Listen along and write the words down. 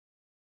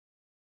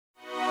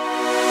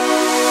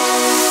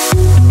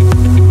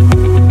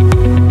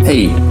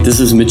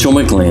This is Mitchell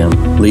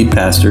McLam, lead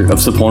pastor of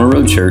Sapona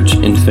Road Church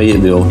in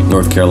Fayetteville,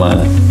 North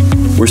Carolina.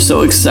 We're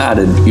so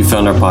excited you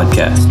found our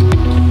podcast.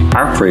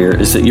 Our prayer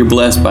is that you're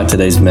blessed by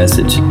today's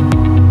message.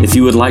 If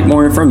you would like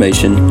more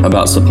information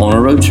about Sapona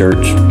Road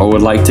Church or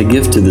would like to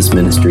give to this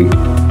ministry,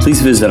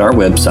 please visit our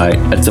website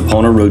at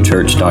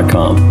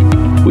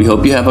saponaroadchurch.com. We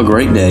hope you have a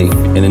great day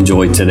and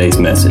enjoy today's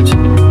message.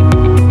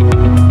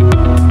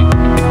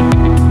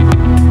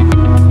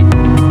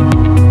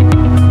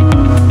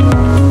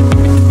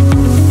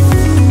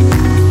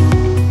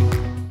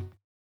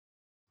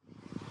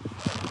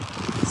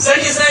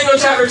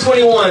 Chapter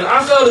 21.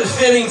 I felt it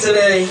fitting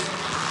today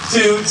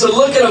to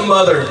look at a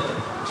mother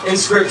in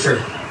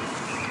Scripture.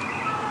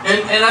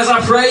 And as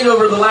I prayed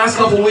over the last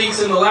couple weeks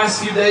and the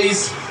last few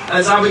days,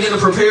 as I began to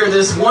prepare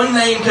this, one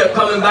name kept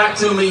coming back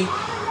to me.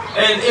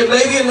 And it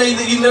may be a name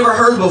that you've never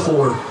heard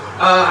before.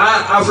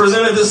 I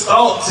presented this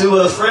thought to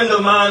a friend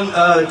of mine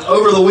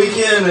over the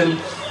weekend, and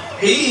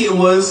he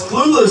was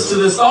clueless to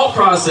this thought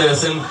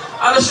process. And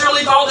I just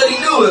surely thought that he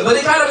knew it, but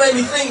it kind of made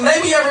me think,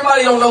 maybe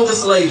everybody don't know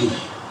this lady.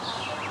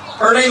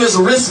 Her name is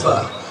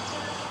Rizpah.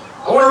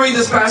 I want to read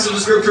this passage of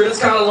Scripture, and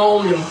it's kind of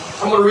long, and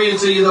I'm going to read it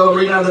to you, though. I'm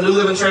reading out the New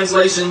Living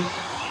Translation.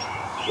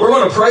 We're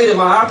going to pray that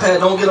my iPad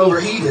don't get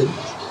overheated.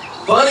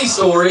 Funny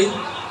story,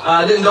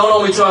 it didn't dawn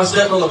on me until I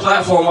stepped on the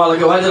platform a while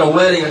ago. I did a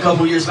wedding a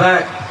couple years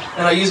back,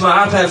 and I used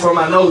my iPad for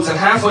my notes, and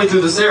halfway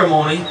through the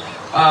ceremony,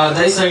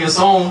 they sang a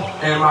song,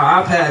 and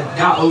my iPad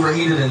got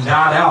overheated and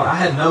died out. I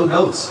had no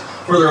notes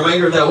for the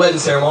remainder of that wedding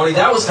ceremony.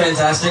 That was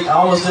fantastic. I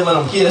almost didn't let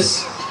them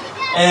kiss.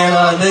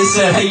 And they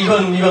said, hey, you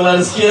gonna let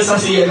us kiss?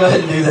 I said, yeah, go ahead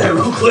and do that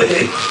real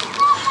quick.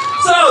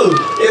 So,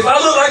 if I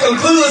look like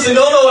I'm clueless and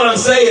don't know what I'm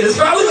saying, it's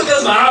probably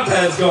because my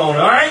iPad's gone,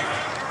 all right?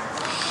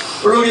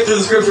 We're going to get through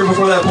the Scripture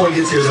before that point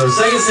gets here, though.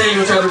 2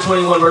 Samuel chapter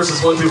 21,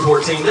 verses 1 through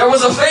 14. There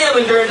was a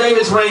famine during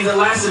David's reign that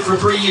lasted for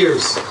 3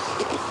 years.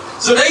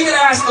 So David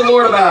asked the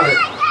Lord about it.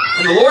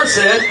 And the Lord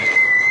said,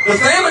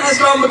 the famine has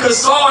come because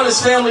Saul and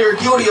his family are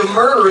guilty of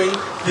murdering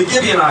the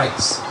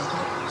Gibeonites.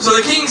 So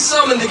the king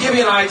summoned the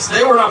Gibeonites.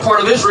 They were not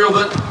part of Israel,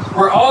 but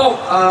were all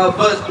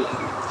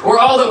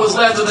that was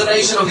left of the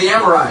nation of the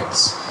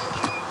Amorites.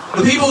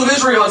 The people of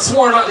Israel had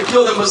sworn not to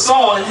kill them, but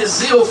Saul, in his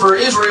zeal for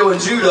Israel and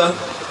Judah,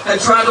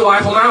 had tried to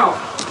wipe them out.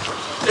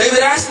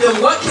 David asked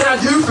them, "What can I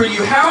do for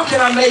you? How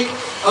can I make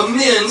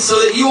amends so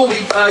that you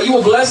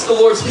will bless the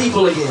Lord's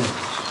people again?"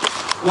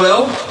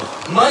 "Well,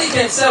 money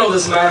can't settle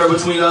this matter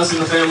between us and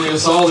the family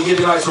of Saul," the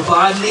Gibeonites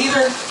replied.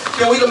 "Neither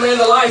can we demand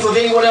the life of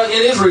anyone else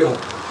in Israel."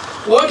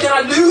 "What can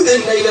I do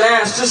then?" David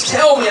asked. "Just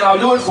tell me and I'll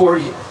do it for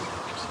you."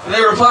 And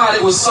they replied,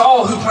 "It was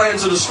Saul who planned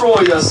to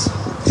destroy us,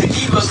 to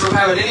keep us from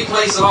having any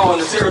place at all in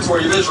the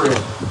territory of Israel.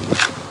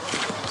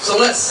 So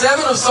let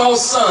 7 of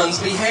Saul's sons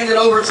be handed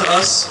over to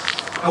us,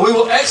 and we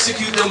will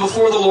execute them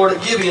before the Lord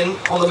at Gibeon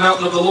on the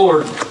mountain of the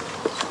Lord."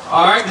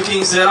 "All right," the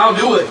king said, "I'll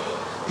do it."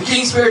 The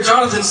king spared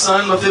Jonathan's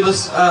son,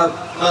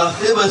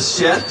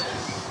 Mephibosheth,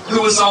 who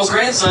was Saul's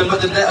grandson,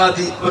 but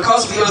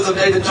because of the oath of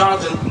David,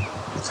 Jonathan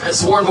had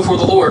sworn before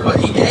the Lord. But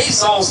he gave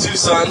Saul's 2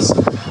 sons,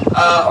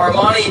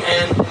 Armani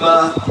and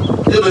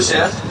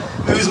Mephibosheth,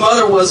 whose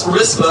mother was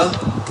Rizpah,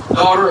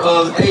 daughter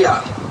of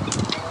Aiah.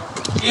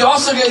 He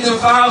also gave them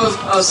 5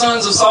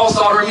 sons of Saul's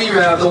daughter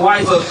Merab, the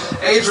wife of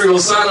Adriel,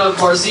 son of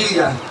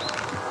Barzillai,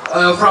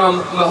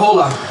 from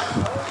Meholah.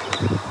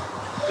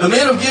 The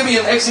men of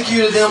Gibeon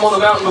executed them on the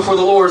mountain before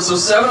the Lord, so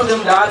 7 of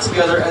them died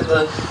together at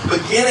the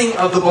beginning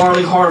of the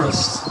barley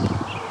harvest.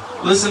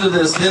 Listen to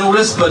this. Then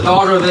Rizpah,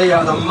 daughter of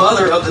Aiah, the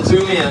mother of the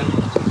 2 men,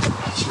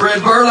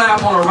 spread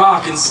burlap on a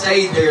rock and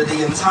stayed there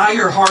the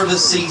entire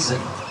harvest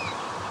season.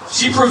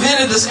 She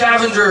prevented the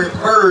scavenger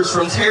birds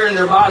from tearing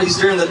their bodies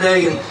during the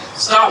day and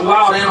stopped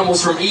wild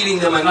animals from eating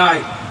them at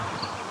night.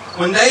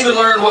 When David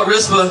learned what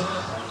Rizpah,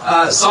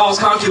 Saul's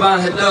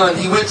concubine, had done,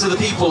 he went to the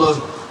people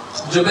of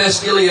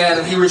Jabesh Gilead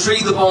and he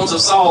retrieved the bones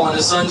of Saul and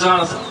his son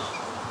Jonathan.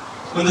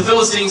 When the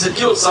Philistines had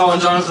killed Saul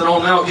and Jonathan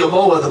on Mount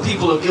Gilboa, the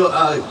people of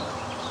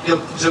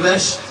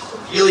Jabesh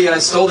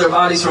Gilead stole their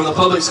bodies from the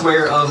public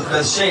square of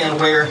Bethshan,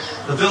 where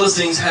the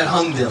Philistines had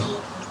hung them.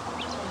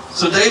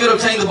 So David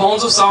obtained the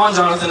bones of Saul and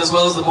Jonathan, as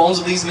well as the bones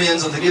of these men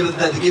that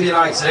the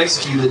Gibeonites had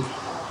executed.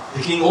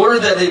 The king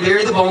ordered that they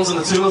bury the bones in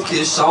the tomb of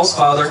Kish, Saul's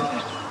father,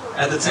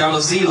 at the town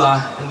of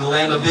Zelah in the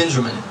land of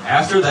Benjamin.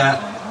 After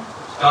that,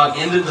 God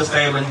ended the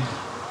famine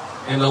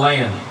in the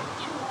land.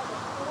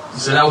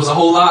 So that was a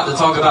whole lot to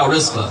talk about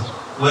Rizpah.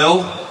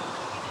 Well,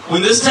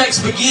 when this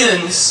text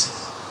begins,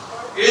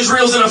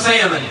 Israel's in a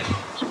famine.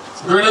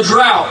 They're in a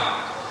drought.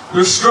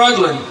 They're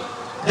struggling.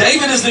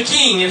 David is the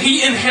king, and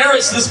he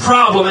inherits this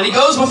problem, and he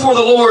goes before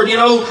the Lord. You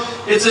know,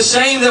 it's a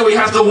shame that we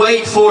have to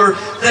wait for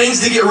things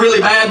to get really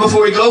bad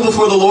before we go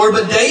before the Lord,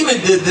 but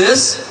David did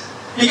this.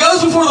 He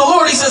goes before the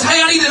Lord. He says,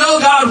 "Hey, I need to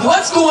know, God,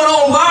 what's going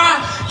on? Why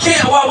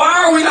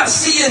are we not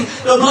seeing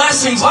the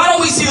blessings? Why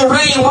don't we see the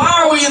rain? Why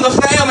are we in the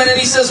famine?" And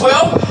he says,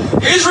 "Well,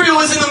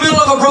 Israel is in the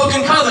middle of a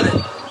broken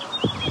covenant.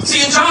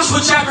 See, in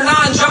Joshua chapter 9,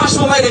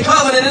 Joshua made a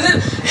covenant, and then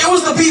it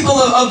was the people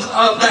of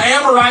the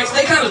Amorites.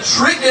 They kind of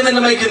tricked him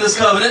into making this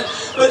covenant,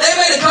 but they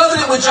made a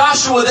covenant with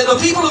Joshua that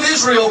the people of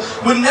Israel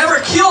would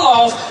never kill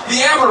off the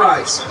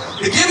Amorites.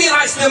 The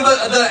Gibeonites,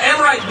 the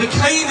Amorites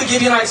became the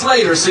Gibeonites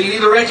later, so you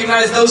need to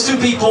recognize those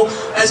two people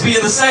as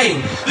being the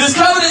same. This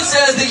covenant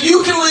says that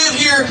you can live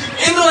here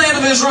in the land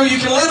of Israel, you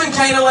can live in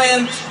Canaan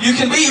land, you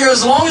can be here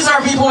as long as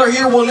our people are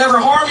here, we'll never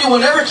harm you,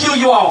 we'll never kill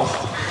you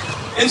off.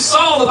 And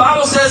Saul, the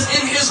Bible says,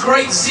 in his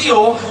great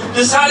zeal,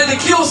 decided to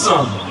kill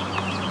some.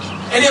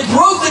 And it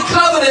broke the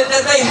covenant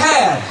that they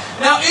had.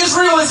 Now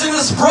Israel is in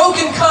this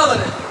broken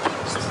covenant.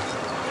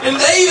 And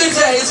David's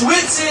at his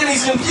wit's end,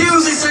 he's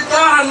confused. He said,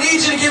 God, I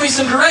need you to give me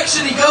some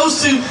direction. He goes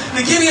to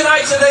the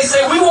Gibeonites and they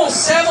say, we want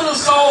 7 of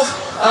Saul's,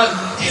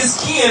 his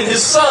kin,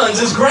 his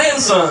sons, his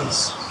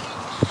grandsons.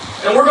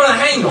 And we're going to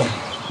hang them.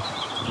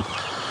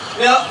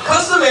 Now,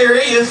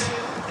 customary, if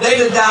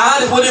David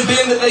died, it would have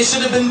been that they should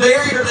have been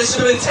buried or they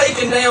should have been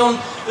taken down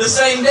the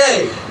same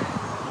day.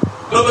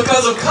 But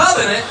because of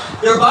covenant,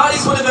 their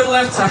bodies would have been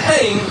left to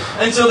hang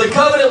until the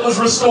covenant was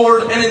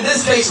restored, and in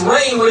this case,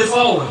 rain would have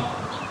fallen.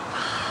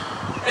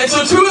 And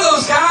so 2 of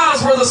those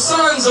guys were the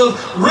sons of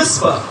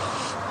Rizpah.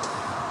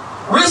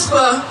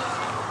 Rizpah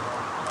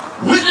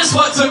witnessed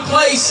what took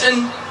place,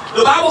 and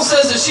the Bible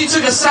says that she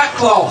took a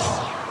sackcloth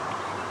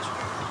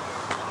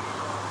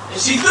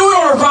and she threw it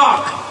on a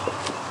rock.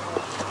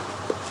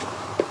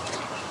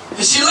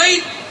 And she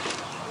laid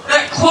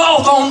that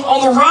cloth on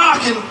the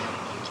rock and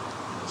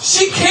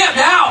she camped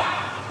out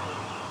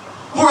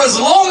for as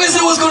long as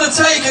it was going to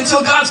take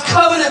until God's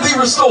covenant be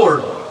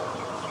restored.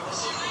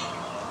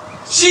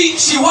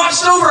 She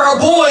watched over her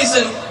boys,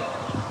 and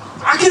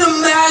I can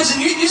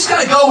imagine, you just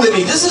got to go with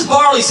me. This is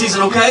barley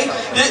season, okay?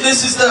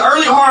 This is the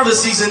early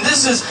harvest season.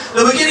 This is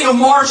the beginning of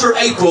March or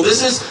April.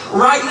 This is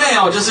right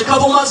now, just a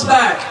couple months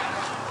back.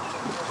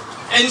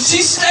 And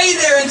she stayed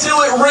there until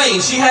it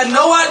rained. She had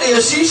no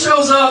idea. She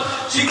shows up.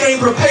 She came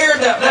prepared.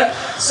 That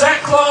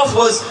sackcloth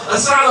was a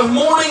sign of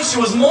mourning. She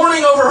was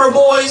mourning over her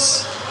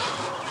boys.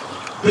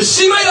 But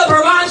she made up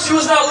her mind she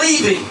was not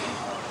leaving.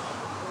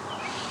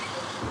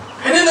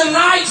 And in the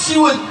night she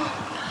would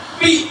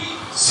be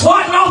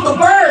swatting off the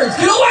birds.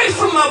 Get away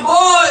from my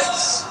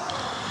boys.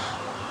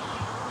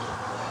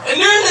 And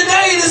during the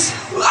day,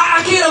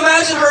 I can't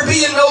imagine her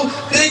being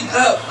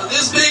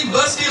this big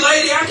busty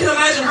lady. I can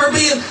imagine her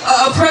being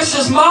a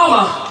precious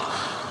mama.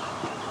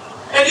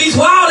 And these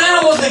wild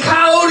animals, the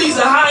coyotes,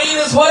 the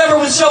hyenas, whatever,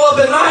 would show up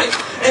at night.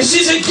 And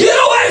she said, get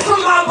away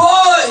from my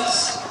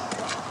boys.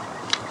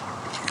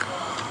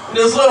 And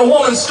this little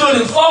woman stood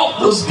and fought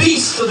those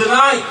beasts of the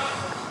night.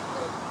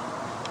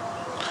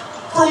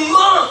 For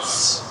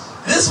months,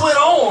 this went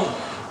on.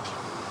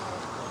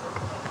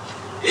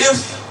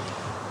 If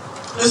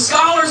the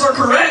scholars are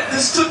correct,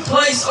 this took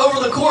place over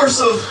the course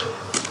of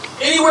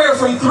anywhere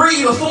from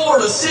 3 to 4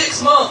 to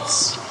 6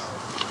 months.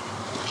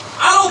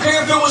 I don't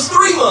care if it was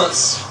 3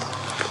 months.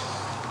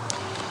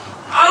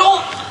 I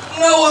don't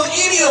know of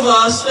any of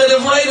us that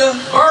have laid a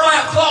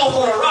burlap cloth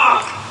on a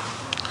rock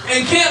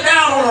and camped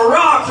out on a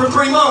rock for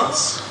 3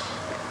 months.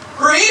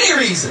 For any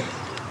reason.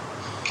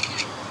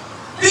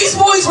 These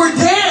boys were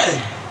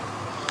dead.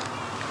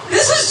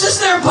 This is just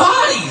their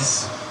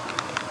bodies.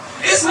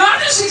 It's not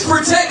that she's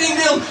protecting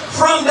them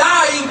from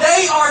dying.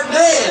 They are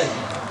dead.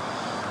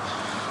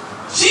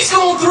 She's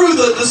going through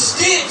the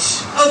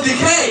stench of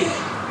decay.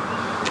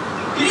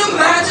 Can you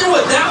imagine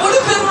what that would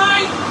have been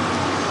like?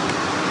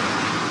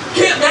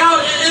 Camped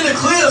out in the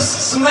cliffs,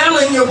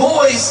 smelling your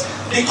boys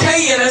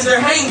decaying as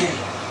they're hanging.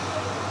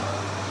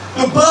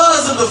 The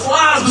buzz of the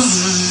flies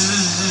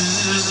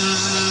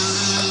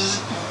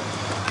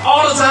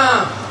all the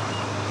time.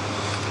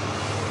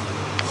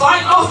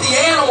 Fighting off the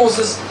animals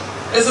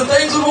as the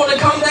things would want to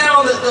come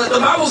down. The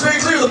Bible's very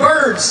clear. The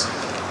birds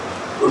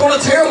would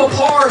want to tear them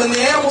apart, and the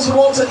animals would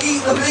want to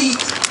eat the meat.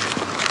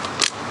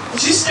 And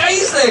she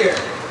stays there,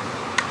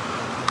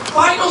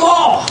 fighting them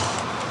off.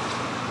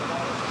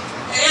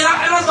 And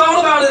I thought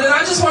about it, and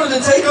I just wanted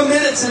to take a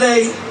minute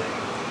today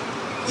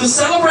to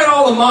celebrate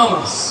all the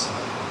mamas.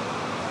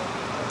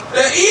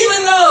 That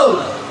even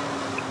though,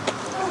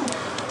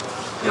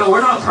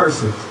 we're not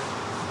perfect.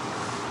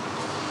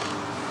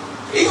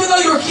 Even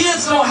though your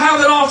kids don't have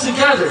it all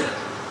together,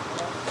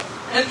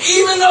 and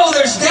even though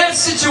there's death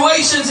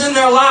situations in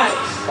their life,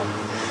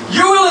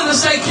 you're willing to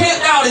stay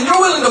camped out, and you're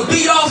willing to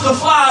beat off the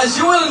flies,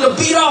 you're willing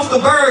to beat off the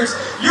birds,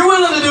 you're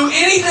willing to do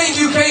anything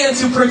you can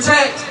to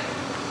protect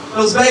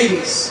those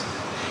babies.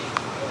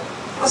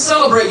 I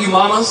celebrate you,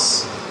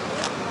 mamas,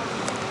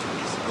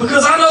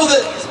 because I know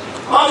that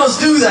mamas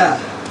do that.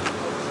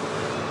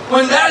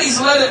 When daddies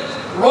let it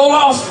roll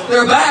off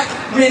their back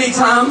many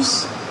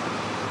times,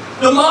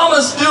 the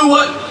mamas do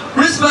what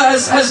Rizpah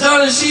has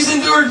done, and she's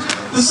endured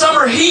the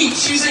summer heat.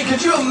 She's in,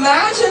 could you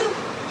imagine?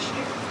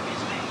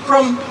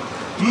 From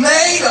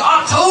May to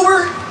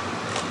October,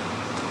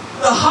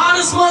 the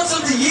hottest months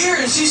of the year,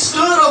 and she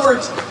stood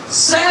over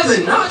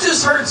 7, not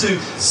just her 2,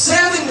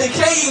 7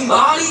 decaying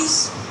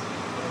bodies.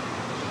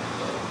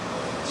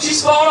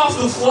 She's fought off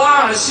the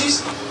flies.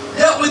 She's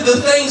dealt with the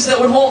things that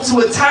would want to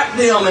attack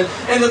them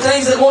and the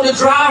things that want to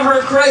drive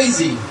her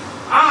crazy.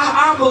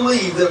 I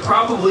believe that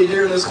probably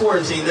during this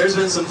quarantine, there's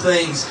been some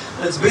things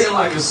that's been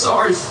like a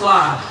sorry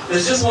fly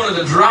that's just wanted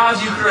to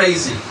drive you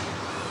crazy.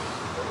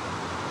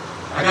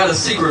 I got a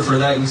secret for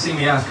that. You see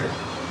me after.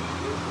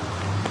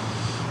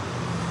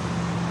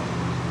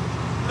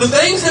 The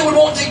things that would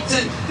want to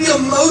the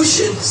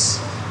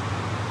emotions.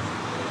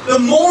 The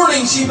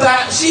morning she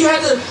had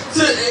to,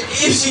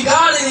 if she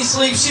got any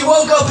sleep, she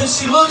woke up and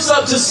she looks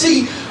up to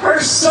see her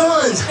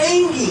sons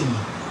hanging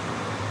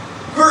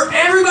for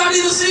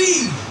everybody to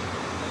see.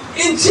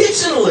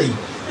 Intentionally.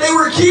 They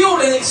were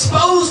killed and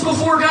exposed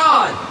before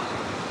God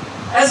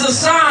as a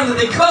sign that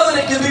the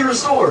covenant can be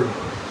restored.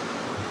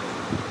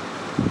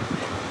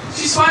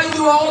 She's fighting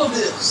through all of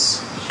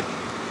this.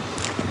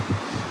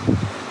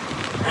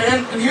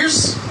 And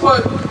here's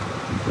what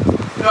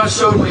God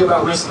showed me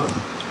about Rizpah.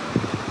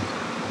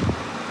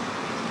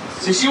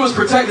 See, she was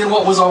protecting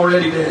what was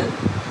already dead.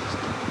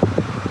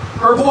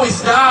 Her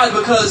boys died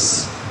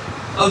because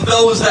of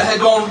those that had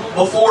gone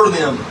before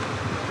them.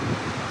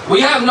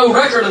 We have no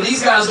record of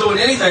these guys doing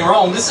anything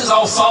wrong. This is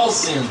all Saul's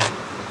sin.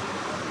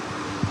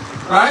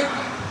 Right?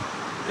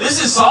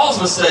 This is Saul's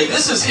mistake.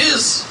 This is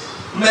his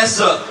mess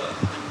up.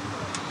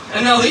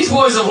 And now these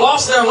boys have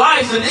lost their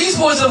life, and these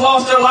boys have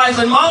lost their life,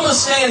 and Mama's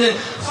standing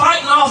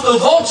fighting off the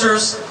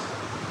vultures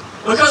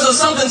because of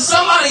something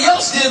somebody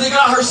else did that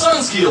got her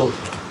sons killed.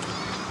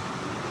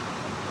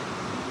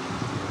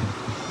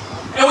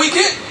 And we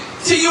get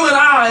to you and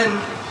I,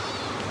 and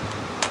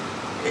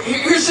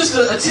here's just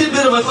a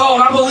tidbit of a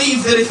thought. I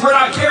believe that if we're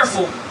not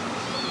careful,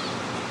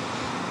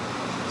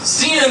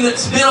 sin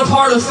that's been a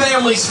part of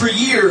families for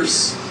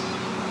years,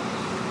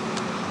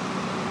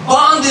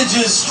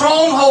 bondages,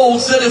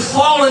 strongholds that have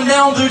fallen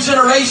down through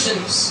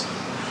generations,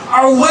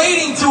 are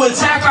waiting to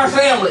attack our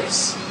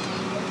families.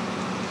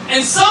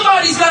 And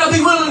somebody's got to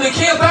be willing to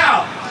camp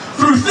out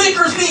through thick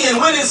or thin,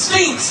 when it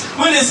stinks,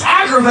 when it's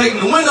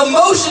aggravating, when the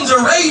emotions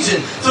are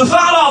raging, to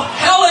fight off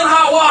hell and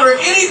high water,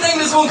 anything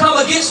that's going to come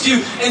against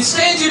you and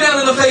stand you down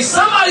in the face.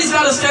 Somebody's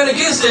got to stand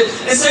against it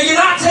and say, you're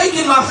not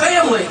taking my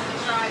family.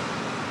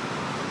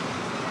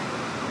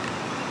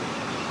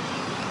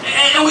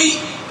 And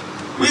we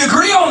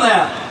agree on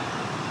that.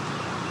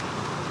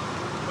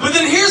 But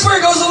then here's where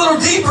it goes a little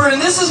deeper,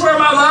 and this is where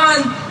my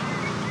mind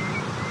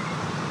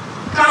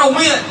kind of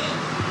went.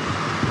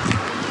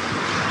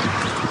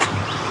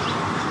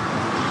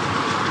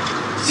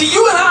 See,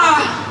 you and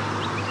I,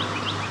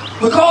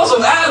 because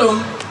of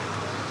Adam,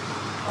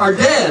 are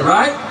dead,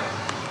 right?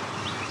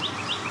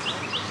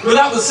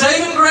 Without the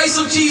saving grace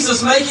of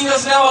Jesus making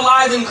us now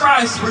alive in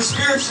Christ, we're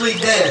spiritually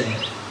dead.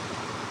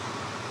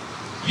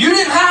 You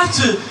didn't have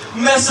to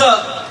mess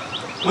up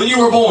when you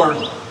were born.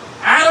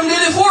 Adam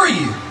did it for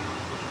you.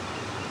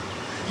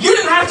 You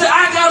didn't have to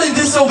act out in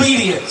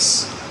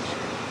disobedience.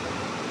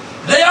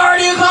 They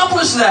already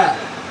accomplished that.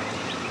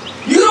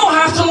 You don't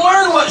have to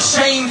learn what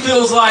shame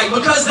feels like,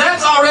 because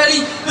that's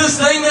already this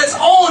thing that's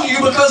on you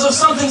because of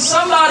something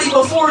somebody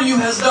before you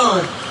has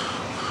done.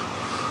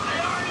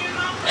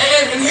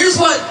 And here's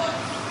what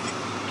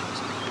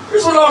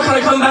it all kind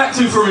of come back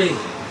to for me.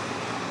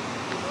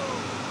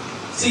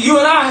 See, you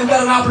and I have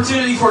got an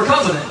opportunity for a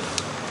covenant.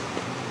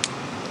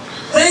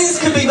 Things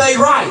can be made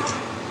right.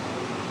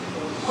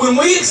 When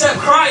we accept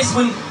Christ,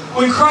 when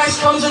Christ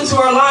comes into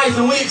our life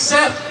and we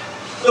accept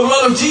the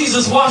blood of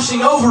Jesus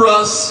washing over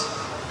us,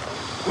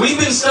 we've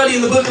been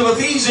studying the book of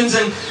Ephesians,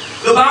 and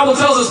the Bible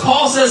tells us,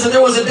 Paul says that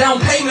there was a down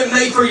payment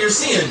made for your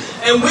sin.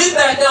 And with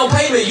that down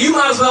payment, you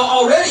might as well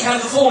already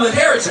have the full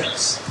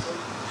inheritance.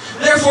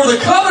 Therefore, the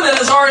covenant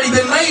has already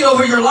been made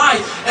over your life.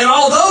 And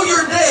although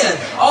you're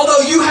dead, although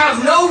you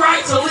have no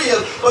right to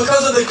live,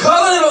 because of the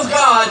covenant of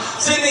God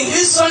sending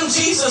His Son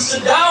Jesus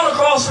to die on the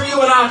cross for you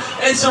and I,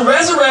 and to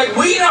resurrect,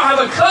 we now have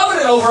a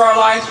covenant over our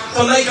life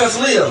to make us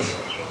live.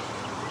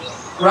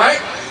 Right?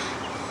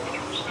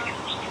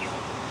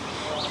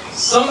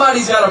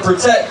 Somebody's got to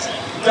protect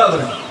the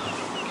covenant.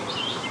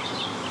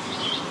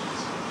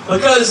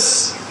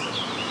 Because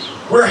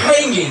we're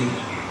hanging,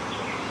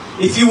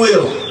 if you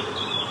will.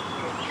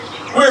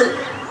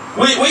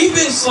 We've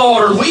been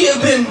slaughtered. We're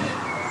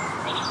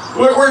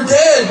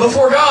dead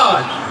before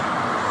God.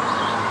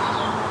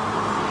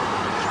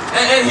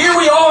 And here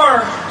we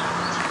are,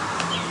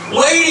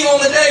 waiting on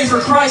the day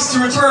for Christ to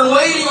return,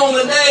 waiting on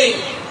the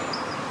day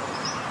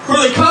for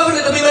the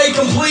covenant to be made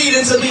complete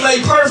and to be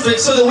made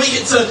perfect, so that we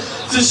get to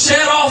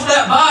shed off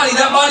that body.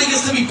 That body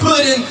gets to be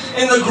put in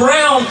the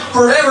ground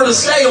forever to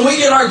stay, and we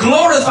get our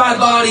glorified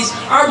bodies,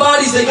 our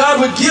bodies that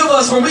God would give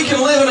us, where we can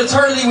live in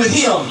eternity with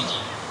Him.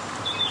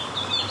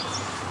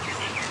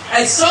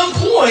 At some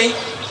point,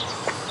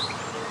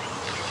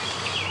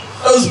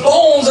 those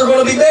bones are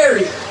going to be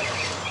buried.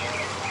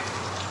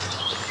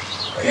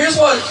 Here's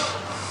what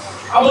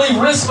I believe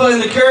Rizpah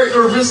and the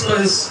character of Rizpah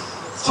has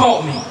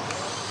taught me.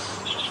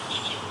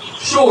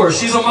 Sure,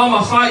 she's a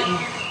mama fighting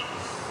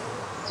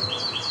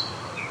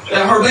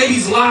that her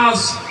baby's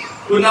lives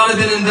would not have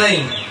been in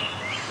vain.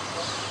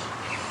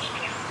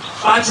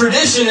 By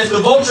tradition, if the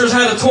vultures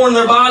had torn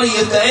their body,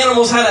 if the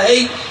animals had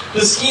ate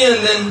the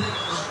skin, then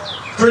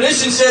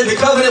tradition said the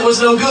covenant was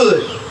no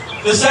good.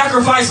 The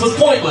sacrifice was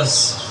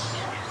pointless.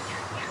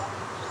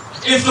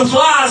 If the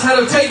flies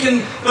had taken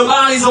the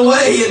bodies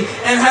away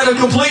and had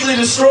completely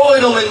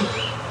destroyed them,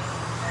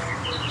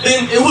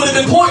 then it would have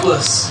been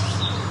pointless.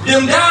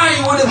 Them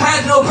dying would have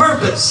had no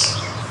purpose.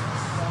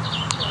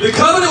 The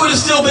covenant would have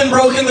still been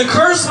broken. The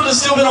curse would have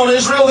still been on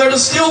Israel. There would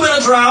have still been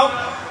a drought.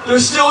 There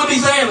still would be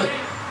famine.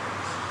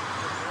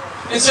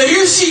 And so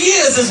here she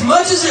is, as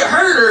much as it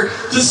hurt her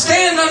to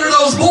stand under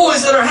those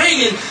boys that are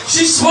hanging,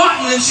 she's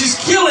swatting and she's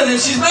killing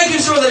and she's making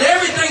sure that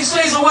everything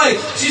stays away.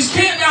 She's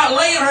camped out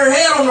laying her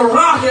head on the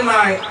rock at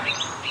night.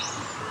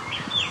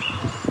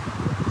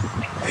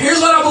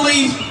 Here's what I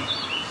believe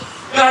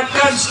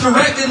God's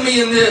directed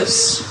me in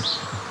this.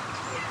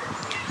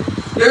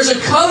 There's a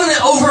covenant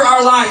over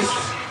our life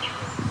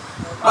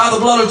by the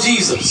blood of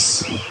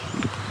Jesus.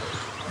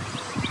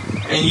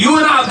 And you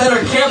and I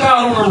better camp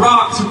out on a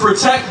rock to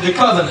protect the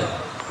covenant.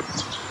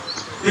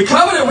 The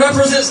covenant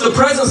represents the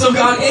presence of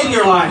God in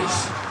your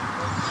life.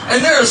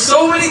 And there are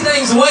so many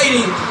things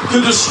waiting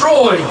to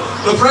destroy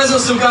the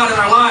presence of God in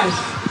our life.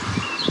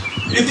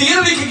 If the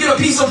enemy could get a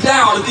piece of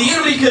doubt, if the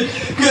enemy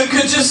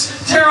could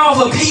just tear off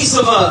a piece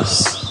of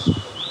us,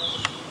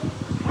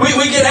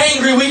 we get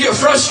angry, we get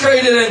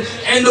frustrated,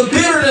 and the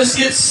bitterness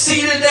gets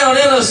seated down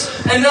in us,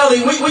 and now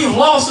we've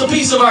lost a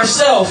piece of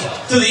ourselves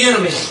to the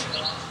enemy.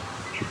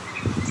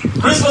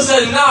 Rizpah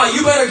said, "Nah,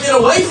 you better get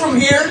away from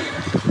here."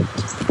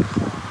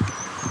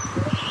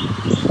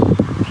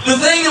 The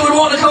thing that would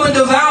want to come and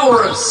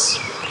devour us,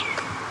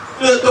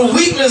 the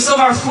weakness of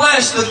our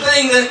flesh, the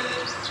thing that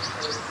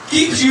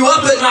keeps you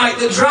up at night,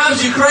 that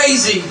drives you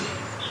crazy.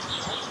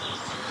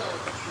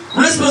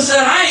 Rizpah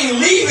said, "I ain't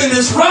leaving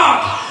this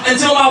rock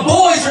until my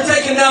boys are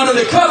taken down and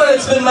the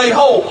covenant's been made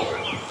whole."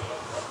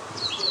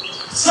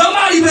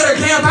 Somebody better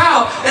camp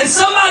out, and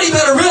somebody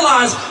better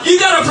realize you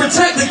got to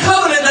protect the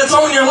covenant that's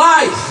on your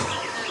life.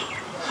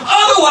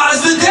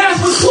 Otherwise, the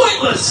death was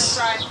pointless.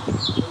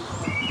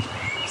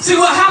 See,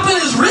 what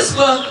happened is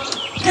Rizpah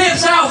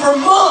camps out for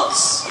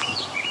months,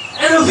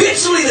 and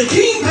eventually the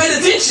king paid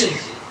attention.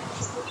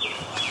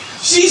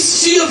 She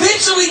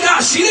eventually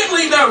she didn't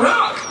leave that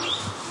rock.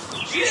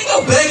 She didn't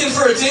go begging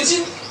for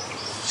attention.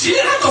 She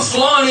didn't have to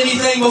flaunt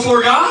anything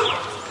before God.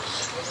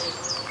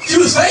 She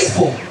was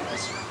faithful.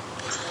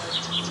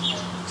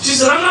 She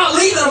said, "I'm not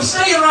leaving, I'm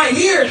staying right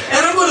here,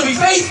 and I'm going to be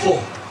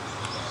faithful."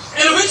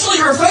 And eventually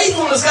her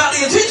faithfulness got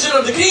the attention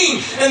of the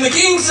king. And the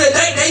king said,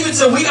 David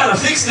said, "We got to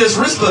fix this.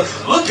 Rizpah,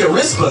 look at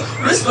Rizpah.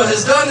 Rizpah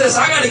has done this.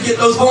 I got to get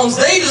those bones.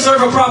 They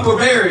deserve a proper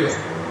burial."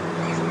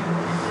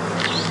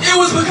 It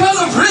was because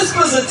of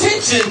Rizpah's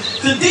attention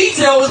to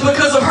detail, it was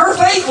because of her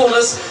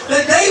faithfulness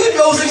that David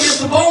goes and gets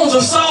the bones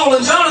of Saul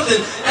and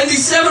Jonathan and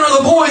these 7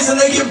 other boys, and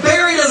they get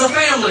buried as a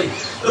family.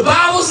 The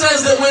Bible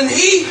says that when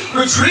he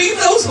retrieved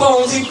those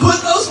bones, he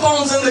put those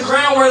bones in the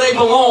ground where they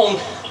belong.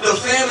 The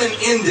famine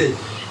ended.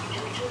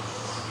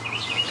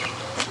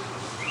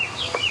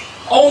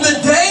 On the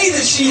day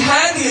that she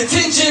had the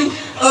attention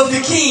of the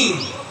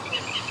king,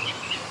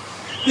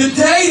 the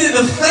day that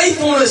the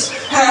faithfulness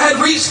had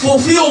reached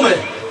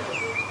fulfillment,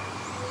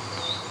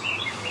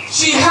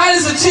 she had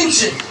his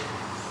attention,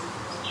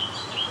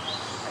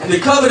 and the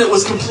covenant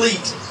was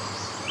complete.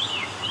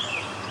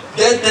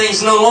 Dead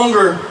things no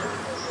longer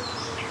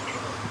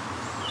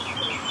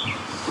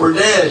were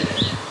dead.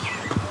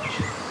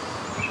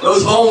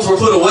 Those bones were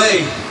put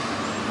away,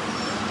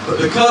 but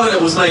the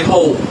covenant was made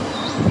whole.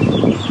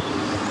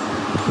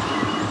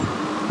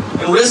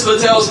 And Rizpah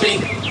tells me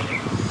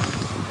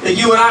that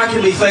you and I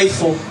can be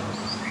faithful.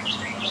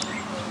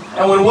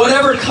 And when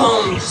whatever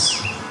comes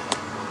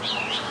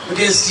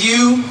against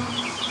you,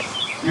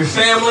 your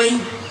family,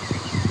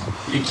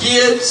 your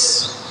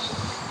kids,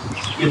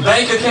 your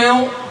bank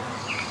account,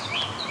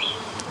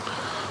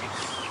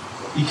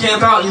 you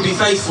camp out and you be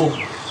faithful.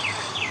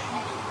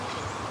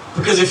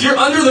 Because if you're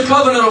under the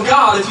covenant of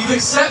God, if you've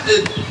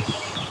accepted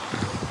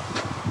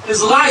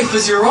His life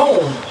as your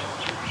own,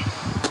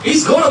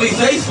 He's going to be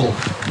faithful.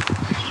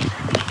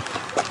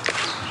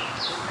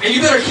 And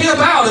you better camp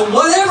out, and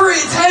whatever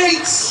it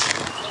takes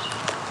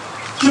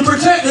to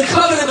protect the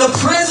covenant, the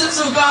presence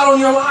of God on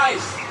your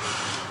life.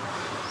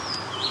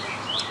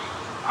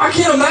 I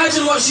can't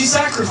imagine what she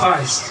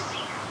sacrificed.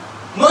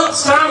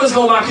 Months' time has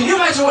gone by. Can you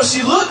imagine what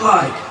she looked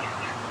like?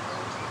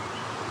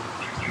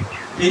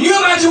 Can you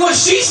imagine what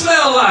she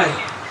smelled like?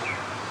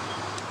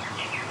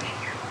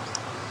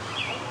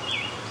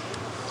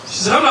 She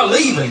said, "I'm not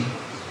leaving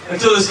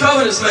until this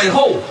covenant's made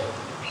whole."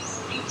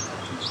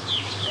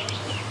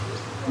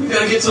 We've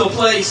got to get to a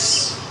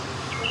place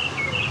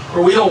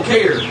where we don't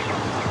care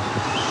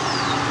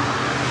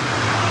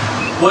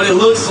what it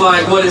looks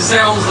like, what it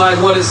sounds like,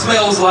 what it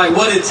smells like,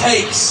 what it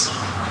takes,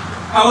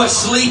 how much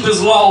sleep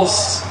is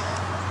lost,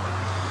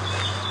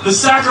 the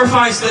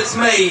sacrifice that's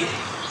made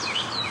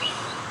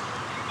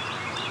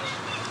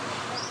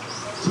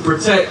to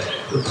protect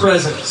the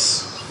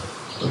presence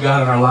of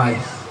God in our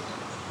life.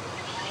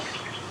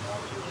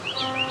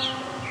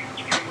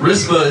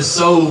 Rizpah is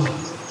so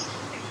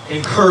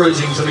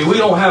encouraging to me. We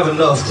don't have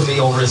enough to me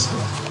on Rizpah.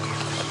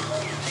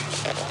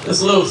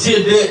 This little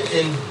tidbit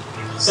in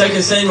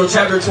 2 Samuel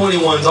chapter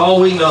 21 is all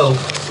we know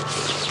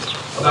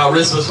about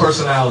Rizpah's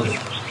personality.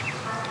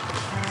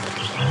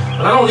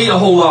 But I don't need a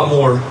whole lot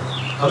more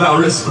about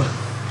Rizpah.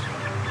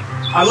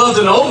 I'd love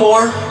to know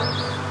more.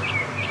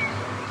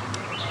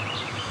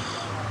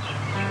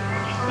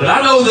 But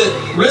I know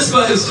that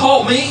Rizpah has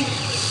taught me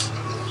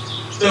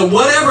that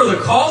whatever the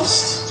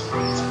cost,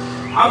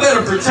 I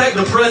better protect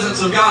the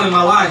presence of God in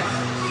my life.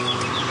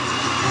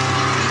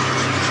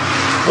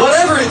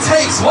 Whatever it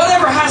takes,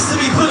 whatever has to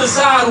be put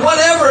aside,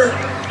 whatever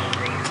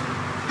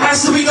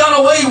has to be done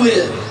away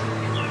with.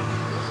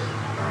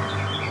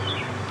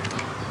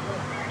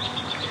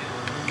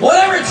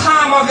 Whatever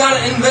time I've got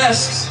to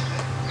invest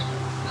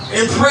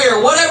in prayer,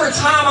 whatever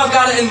time I've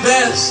got to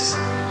invest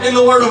in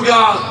the Word of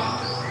God,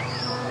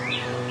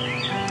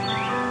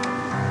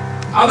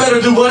 I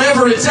better do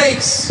whatever it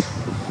takes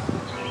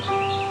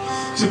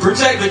to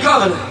protect the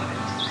covenant,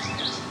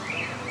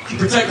 to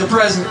protect the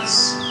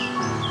presence.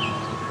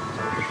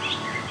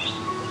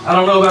 I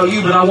don't know about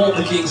you, but I want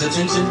the King's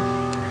attention.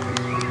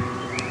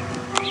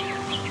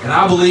 And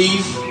I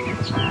believe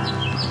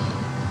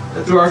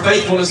that through our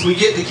faithfulness we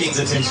get the King's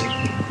attention.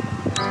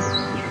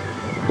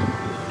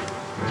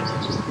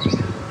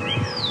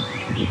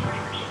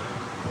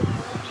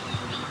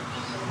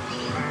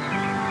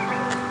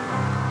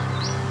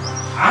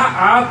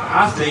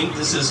 I think,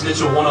 this is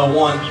Mitchell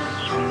 101,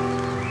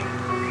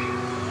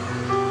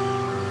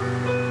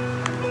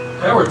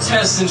 there were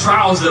tests and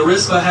trials that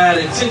Rizpah had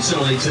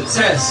intentionally to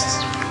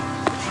test,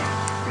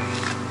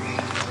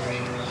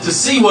 to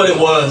see what it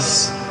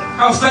was.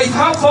 How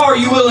far are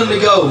you willing to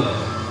go?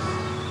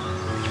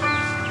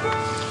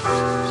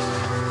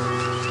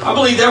 I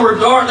believe there were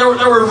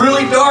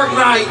really dark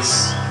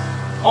nights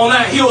on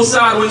that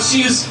hillside when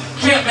she was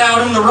camped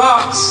out in the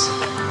rocks.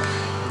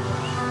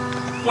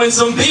 When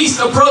some beasts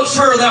approached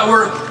her that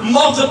were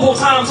multiple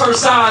times her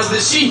size,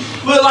 that she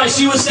looked like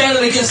she was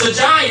standing against a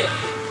giant.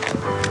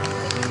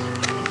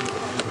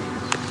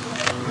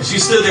 And she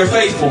stood there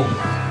faithful.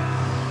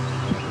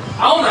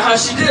 I don't know how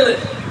she did it.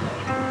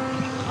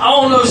 I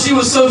don't know if she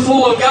was so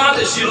full of God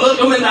that she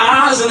looked them in the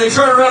eyes and they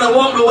turned around and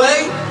walked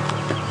away.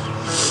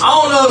 I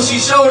don't know if she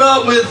showed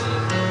up with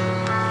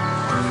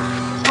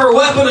her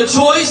weapon of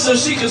choice so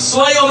she could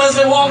slay them as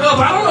they walked up.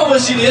 I don't know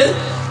what she did.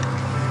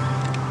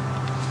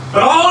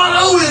 But all I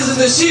know is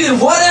that she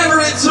did whatever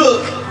it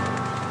took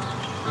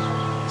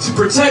to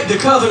protect the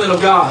covenant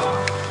of God.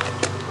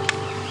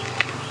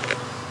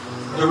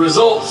 The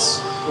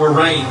results were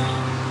rain.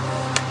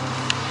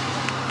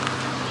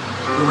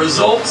 The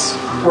results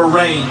were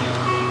rain.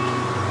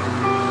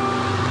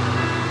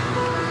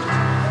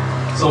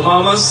 So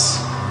mamas,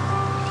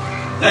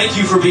 thank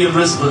you for being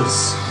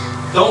Rizpahs.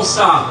 Don't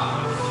stop.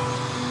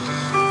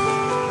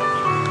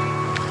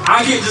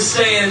 I get to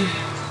stand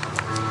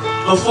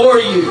before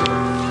you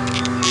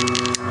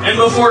and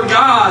before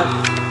God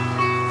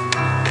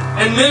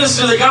and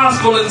minister the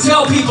gospel and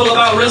tell people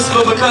about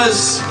Rizpah,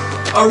 because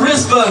a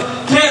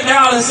Rizpah camped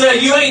out and said,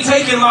 "You ain't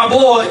taking my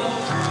boy."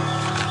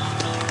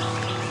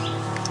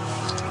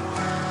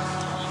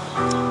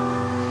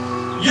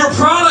 You're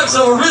products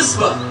of a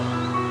Rizpah.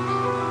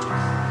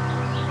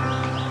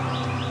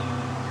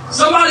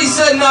 Somebody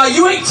said, "No,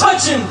 you ain't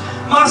touching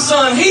my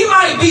son. He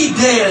might be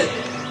dead.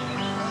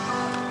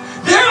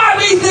 There might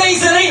be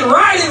things that ain't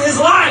right in his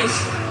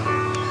life,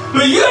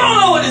 but you don't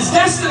know what his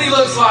destiny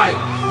looks like.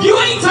 You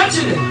ain't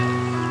touching it."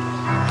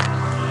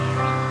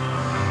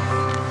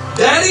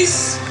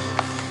 Daddies,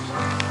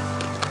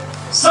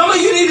 some of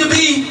you need to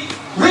be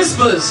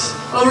Rizpahs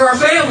over our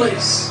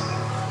families.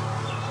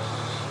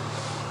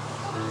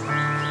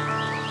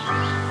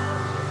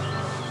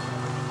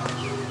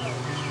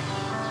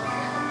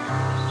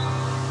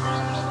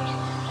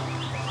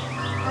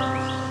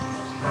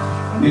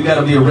 We've got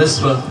to be a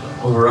Rizpah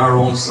over our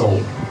own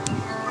soul.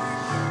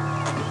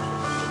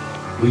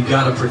 We've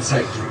got to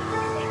protect it.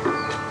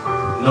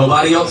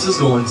 Nobody else is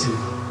going to.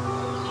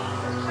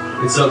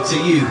 It's up to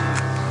you.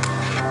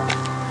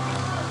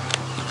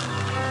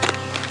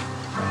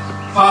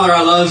 Father,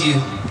 I love you.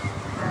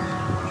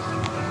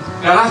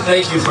 God, I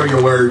thank you for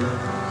your word.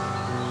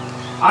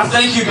 I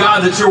thank you,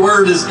 God, that your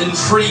word is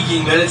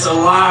intriguing, that it's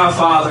alive,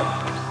 Father.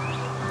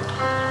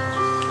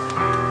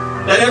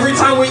 That every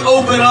time we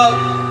open up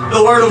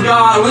the word of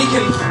God, we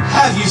can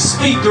have you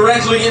speak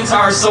directly into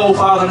our soul,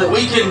 Father, that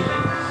we can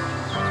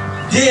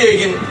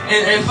dig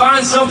and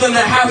find something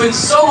that happened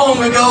so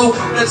long ago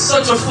that's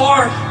such a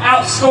far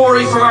out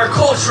story from our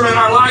culture and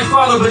our life,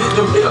 Father, but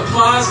it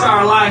applies to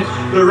our life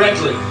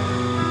directly.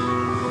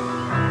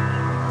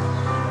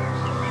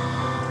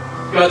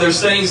 God,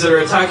 there's things that are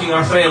attacking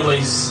our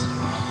families.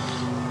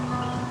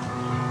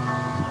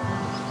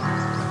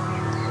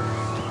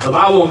 The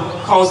Bible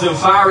calls them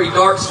fiery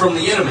darts from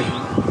the enemy.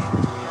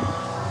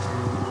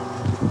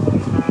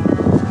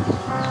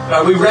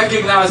 God, we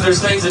recognize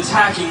there's things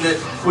attacking that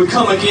we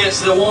come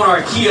against, that want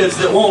our kids,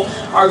 that want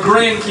our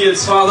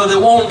grandkids, Father, that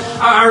want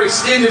our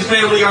extended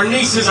family, our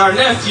nieces, our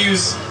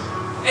nephews.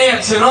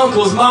 aunts and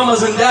uncles,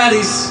 mamas and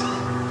daddies,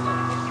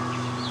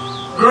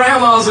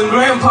 grandmas and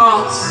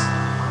grandpas.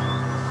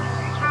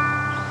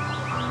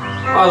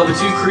 Father,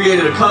 but you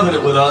created a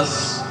covenant with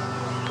us.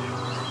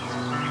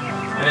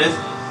 And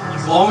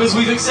as long as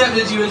we've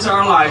accepted you into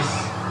our life,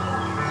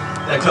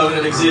 that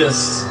covenant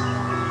exists.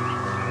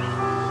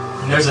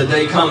 And there's a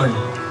day coming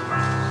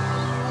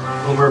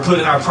when we're put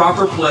in our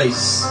proper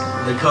place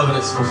and the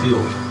covenant's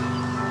fulfilled.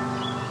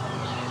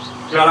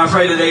 God, I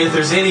pray today if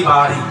there's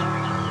anybody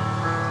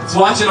that's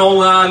watching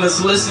online,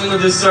 that's listening to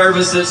this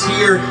service, that's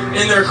here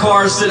in their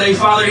cars today,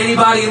 Father,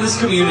 anybody in this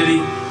community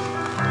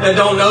that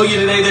don't know you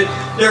today, that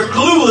they're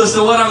clueless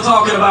to what I'm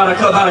talking about a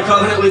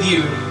covenant with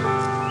you.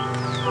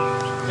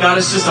 God,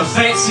 it's just a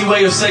fancy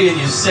way of saying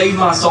you saved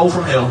my soul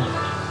from hell.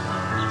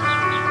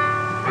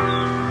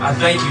 I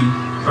thank you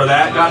for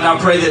that. God, and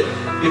I pray that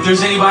if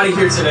there's anybody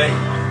here today,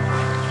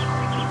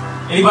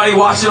 anybody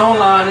watching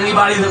online,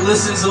 anybody that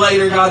listens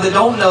later, God, that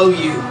don't know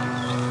you,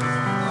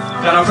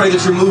 God, I pray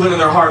that you're moving in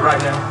their heart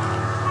right now.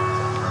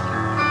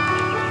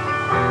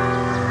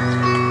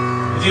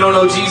 If you don't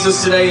know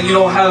Jesus today and you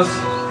don't have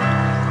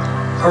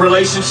a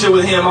relationship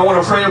with Him, I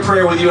want to pray a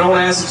prayer with you, and I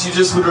want to ask that you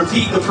just would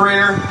repeat the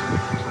prayer.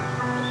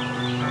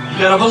 You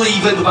got to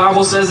believe it. The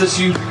Bible says that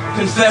you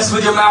confess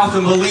with your mouth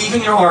and believe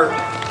in your heart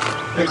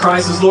that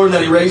Christ is Lord and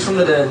that He raised from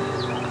the dead,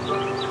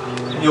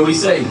 and you'll be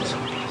saved.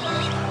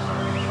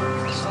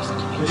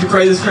 Would you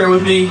pray this prayer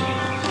with me?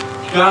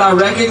 God, I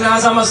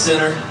recognize I'm a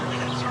sinner.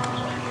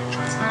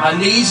 I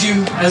need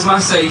you as my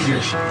Savior.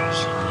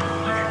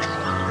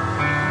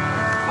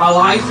 My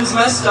life is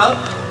messed up,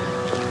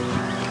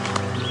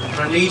 and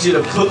I need you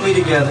to put me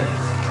together.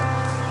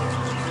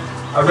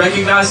 I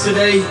recognize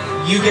today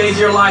you gave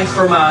your life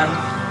for mine,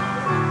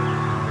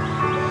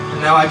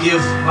 and now I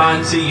give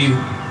mine to you.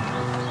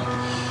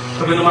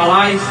 Come into my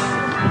life,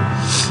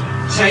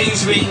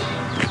 change me,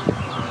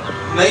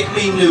 make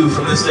me new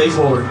from this day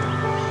forward.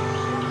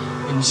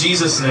 In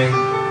Jesus' name,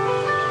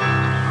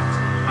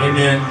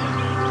 amen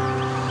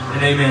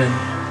and amen.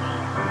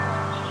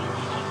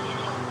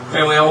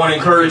 Family, I want to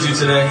encourage you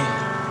today.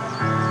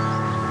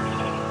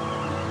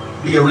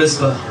 Be a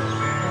Rizpah.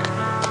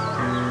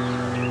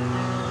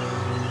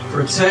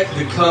 Protect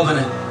the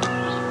covenant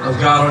of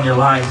God on your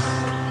life.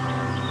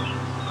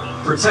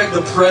 Protect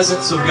the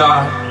presence of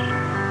God.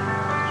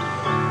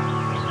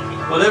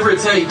 Whatever it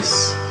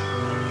takes,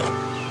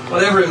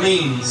 whatever it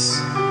means,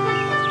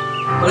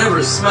 whatever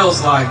it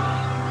smells like,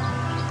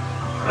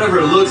 whatever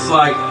it looks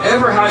like,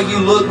 ever how you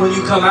look when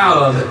you come out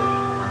of it,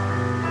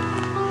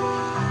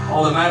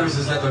 all that matters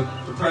is that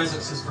the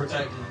presence is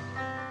protected.